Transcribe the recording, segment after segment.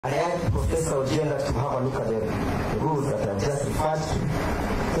I asked Professor Ojenga to have a look at the rules that I've just referred to.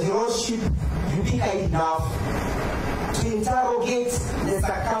 The lordship, you be kind enough to interrogate the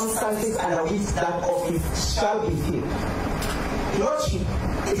circumstances under which that office shall be filled. Your lordship,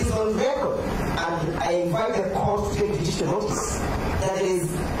 it is on record, and I invite the court to take judicial notice, that there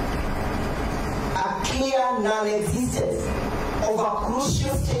is a clear non-existence of a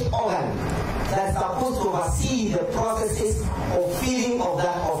crucial state organ that's supposed to oversee the processes of filling of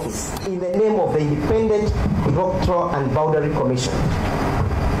that office in the name of the Independent Electoral and Boundary Commission.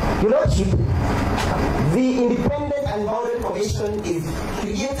 Your Lordship, the Independent and Boundary Commission is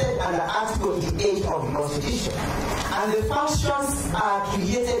created under Article 88 of the Constitution, and the functions are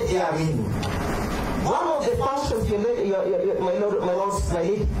created therein. One of the functions, my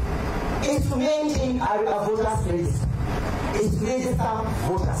lady, is to maintain a voters register, is to register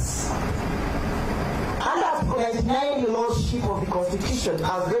voters. Under Article 99, the Lordship of the Constitution,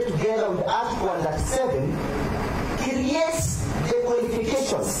 as read together with Article 137, creates the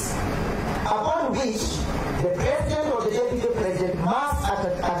qualifications upon which the President or the Deputy President must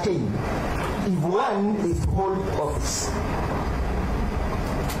attain if one is to hold office.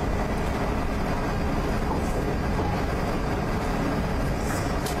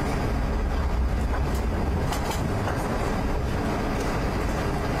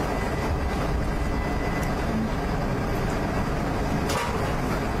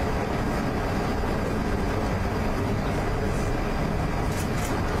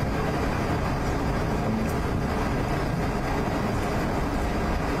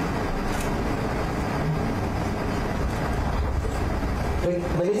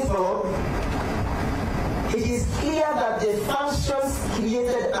 It is clear that the functions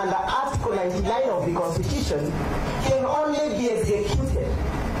created under Article 99 of the Constitution can only be executed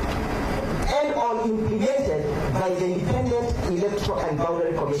and or implemented by the Independent Electoral and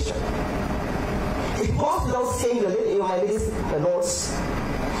Boundary Commission. It goes without saying, my ladies and lords,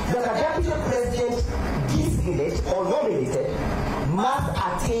 that a deputy president designated or nominated must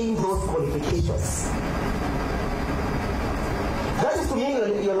attain those qualifications. That is to mean,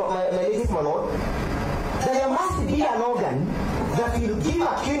 my ladies, my lord, that there must be an organ that will give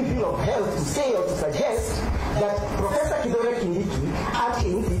a clean bill of health to say or to suggest that Professor Kindiki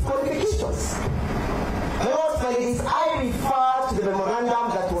attains these qualifications. My lords, my ladies, I refer to the memorandum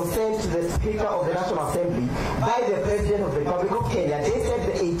that was sent to the Speaker of the National Assembly by the President of the Republic of Kenya, dated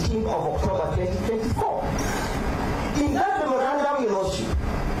the 18th of October 2024. In that memorandum, Your Lordship,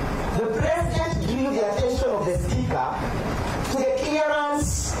 the President drew the attention of the Speaker to the clearance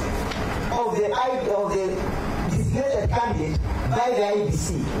of the designated candidate by the IEBC.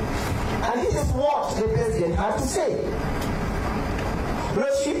 And this is what the President had to say.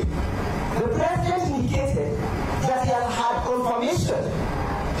 Lordship, the President indicated that he had confirmation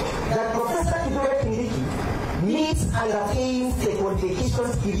that Professor Kindiki meets and attains the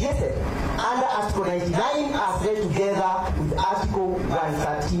qualifications created under Article 99 as read together with Article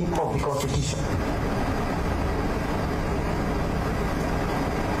 113 of the Constitution.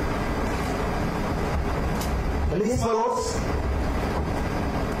 Ladies and lords,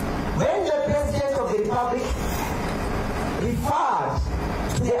 when the President of the Republic referred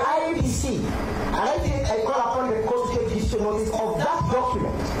to the IEBC, and I call upon the court to take judicial notice of that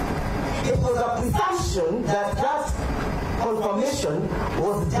document, it was a presumption that that confirmation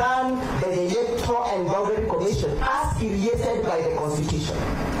was done by the Electoral and Boundary Commission as created by the Constitution.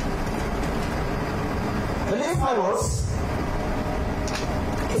 Ladies and lords,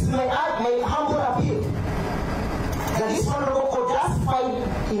 it's my humble appeal that this honorable court just filed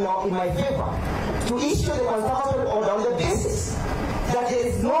in my favor to issue the conservatory order on the basis that there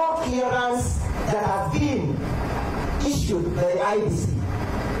is no clearance that has been issued by the IEBC.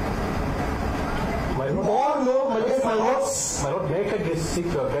 My lord, may I just seek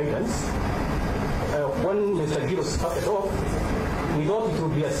your guidance? When Mr. Njiru started off, we thought it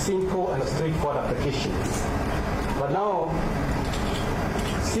would be a simple and a straightforward application. But now,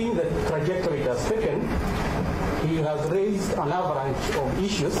 seeing the trajectory it has taken, he has raised an avalanche of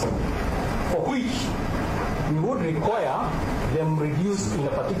issues for which we would require them reduced in a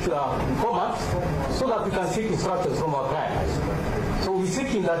particular format so that we can seek instructions from our clients. So we're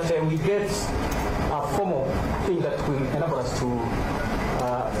seeking that we get a formal thing that will enable us to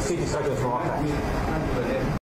seek instructions from our clients.